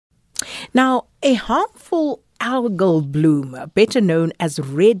Now, a harmful algal bloom, better known as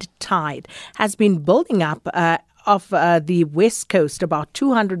red tide, has been building up off the west coast, about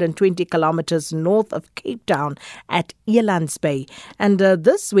 220 kilometers north of Cape Town at Elands Bay. And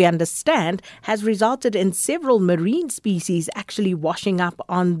this, we understand, has resulted in several marine species actually washing up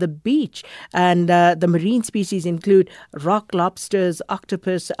on the beach. And the marine species include rock lobsters,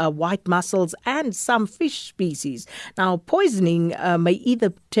 octopus, white mussels, and some fish species. Now, poisoning may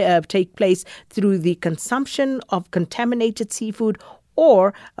either take place through the consumption of contaminated seafood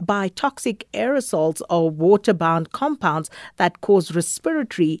or by toxic aerosols or waterbound compounds that cause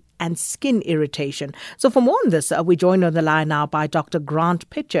respiratory and skin irritation. So for more on this, we're joined on the line now by Dr. Grant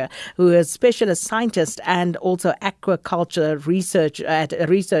Pitcher, who is specialist scientist and also aquaculture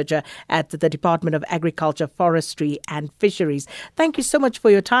researcher at the Department of Agriculture, Forestry and Fisheries. Thank you so much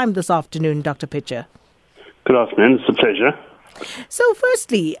for your time this afternoon, Dr. Pitcher. Good afternoon. It's a pleasure. So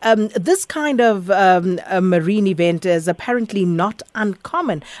firstly, this kind of a marine event is apparently not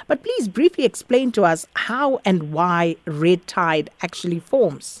uncommon, but please briefly explain to us how and why red tide actually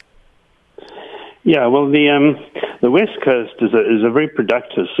forms. Yeah, well, the West Coast is a very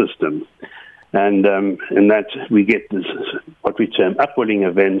productive system, and in that we get this, what we term upwelling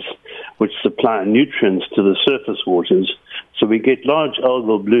events, which supply nutrients to the surface waters. So we get large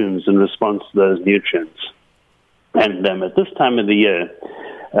algal blooms in response to those nutrients. And at this time of the year,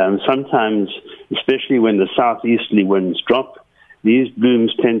 sometimes, especially when the southeasterly winds drop, these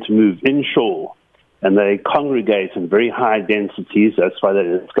blooms tend to move inshore, and they congregate in very high densities. That's why they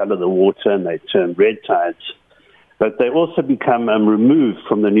discolor the water and they turn red tides. But they also become removed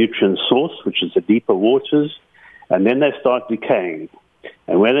from the nutrient source, which is the deeper waters, and then they start decaying.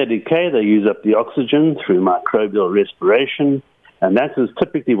 And when they decay, they use up the oxygen through microbial respiration, and that is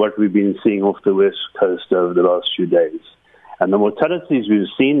typically what we've been seeing off the west coast over the last few days. And the mortalities we've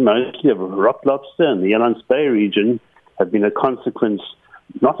seen, mostly of rock lobster in the Elands Bay region, have been a consequence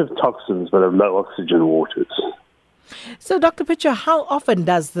not of toxins, but of low oxygen waters. So, Dr. Pitcher, how often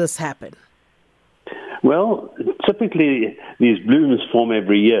does this happen? Well, typically these blooms form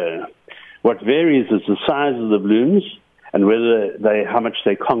every year. What varies is the size of the blooms and how much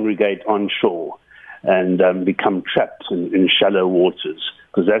they congregate onshore and become trapped in shallow waters,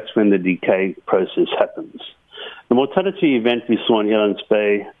 because that's when the decay process happens. The mortality event we saw in Elands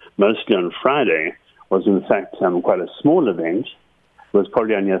Bay, mostly on Friday, was in fact quite a small event. It was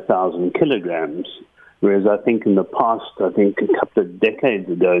probably only 1,000 kilograms, whereas I think in the past, a couple of decades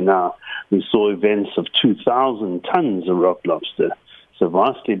ago now, we saw events of 2,000 tons of rock lobster, so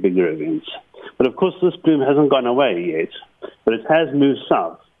vastly bigger events. But of course, this bloom hasn't gone away yet, but it has moved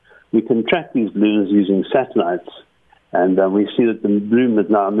south. We can track these blooms using satellites, and we see that the bloom that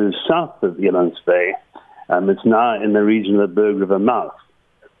now moves south of Elands Bay, it's now in the region of the Berg River mouth.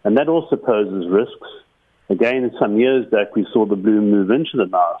 And that also poses risks. Again, some years back, we saw the bloom move into the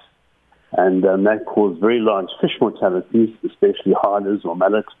mouth, and that caused very large fish mortalities, especially harders or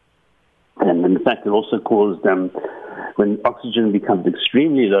mullet. And in fact, it also caused, when oxygen becomes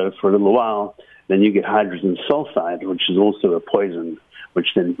extremely low for a little while, then you get hydrogen sulfide, which is also a poison, which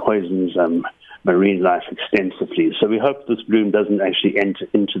then poisons marine life extensively. So we hope this bloom doesn't actually enter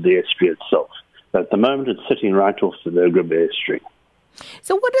into the estuary itself. But at the moment, it's sitting right off the Berg River estuary.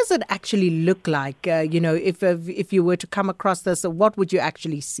 So what does it actually look like? If you were to come across this, what would you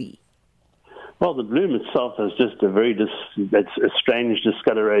actually see? Well, the bloom itself is just it's a strange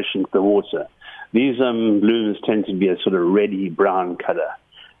discoloration to the water. These blooms tend to be a sort of reddy brown color.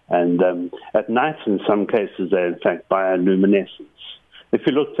 And at night, in some cases, they're in fact bioluminescence. If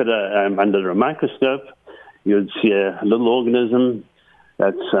you looked at under a microscope, you would see a little organism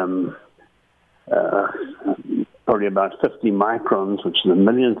that's probably about 50 microns, which is a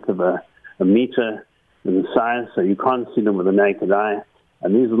millionth of a meter in size, so you can't see them with the naked eye.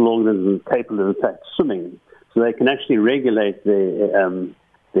 And these little organisms are capable of, in fact, swimming, so they can actually regulate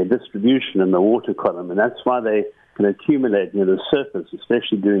their distribution in the water column, and that's why they can accumulate near the surface,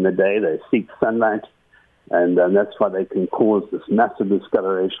 especially during the day. They seek sunlight, and that's why they can cause this massive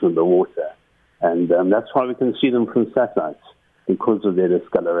discoloration of the water. And that's why we can see them from satellites, because of their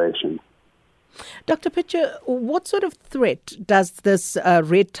discoloration. Dr. Pitcher, what sort of threat does this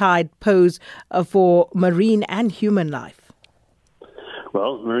red tide pose for marine and human life?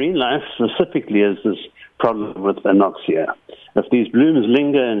 Well, marine life specifically is this problem with anoxia. If these blooms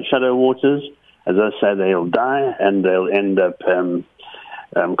linger in shallow waters, as I say, they'll die and they'll end up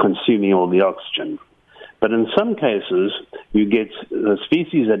consuming all the oxygen. But in some cases, you get the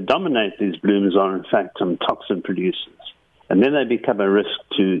species that dominate these blooms are in fact toxin producers, and then they become a risk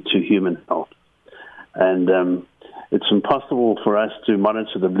to human health. And it's impossible for us to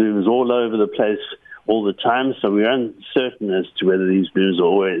monitor the blooms all over the place all the time, so we're uncertain as to whether these blooms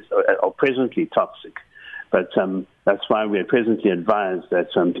are presently toxic. But that's why we are presently advised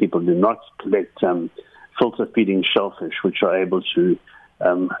that people do not collect filter-feeding shellfish, which are able to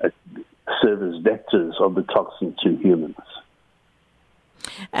serve as vectors of the toxin to humans.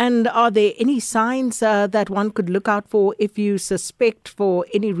 And are there any signs that one could look out for if you suspect for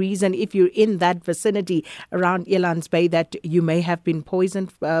any reason, if you're in that vicinity around Elands Bay, that you may have been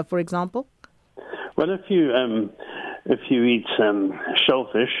poisoned, for example? Well, if you eat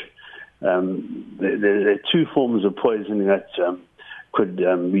shellfish, there are two forms of poisoning that could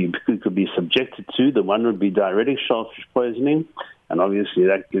be subjected to. The one would be diuretic shellfish poisoning, and obviously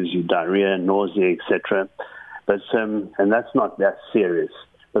that gives you diarrhea, nausea, etc. But and that's not that serious.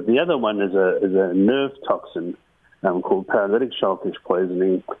 But the other one is a nerve toxin called paralytic shellfish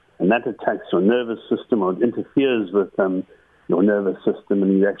poisoning, and that attacks your nervous system or interferes with your nervous system,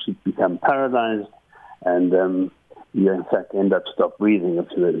 and you actually become paralyzed, and you in fact end up stop breathing if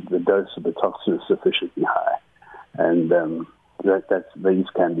the dose of the toxin is sufficiently high, and these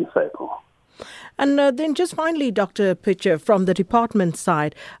can be fatal. And then just finally, Dr. Pitcher, from the department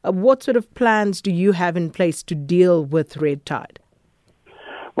side, what sort of plans do you have in place to deal with red tide?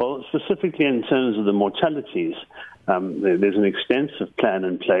 Well, specifically in terms of the mortalities, there's an extensive plan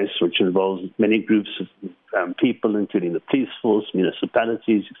in place which involves many groups of people, including the police force,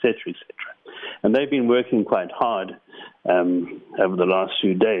 municipalities, etc., etc. And they've been working quite hard over the last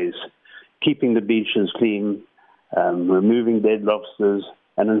few days, keeping the beaches clean, removing dead lobsters,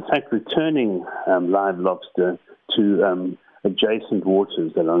 and in fact returning live lobster to adjacent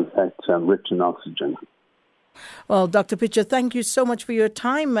waters that are in fact rich in oxygen. Well, Dr. Pitcher, thank you so much for your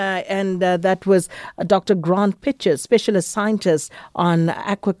time. And that was Dr. Grant Pitcher, Specialist Scientist on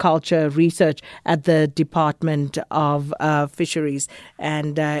Aquaculture Research at the Department of Fisheries.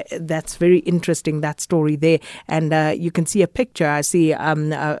 And that's very interesting, that story there. And you can see a picture. I see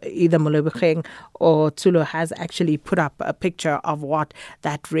either Molebogeng or Tsulo has actually put up a picture of what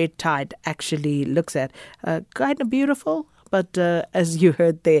that red tide actually looks at. Kind of beautiful. But as you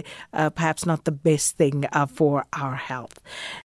heard there, perhaps not the best thing for our health.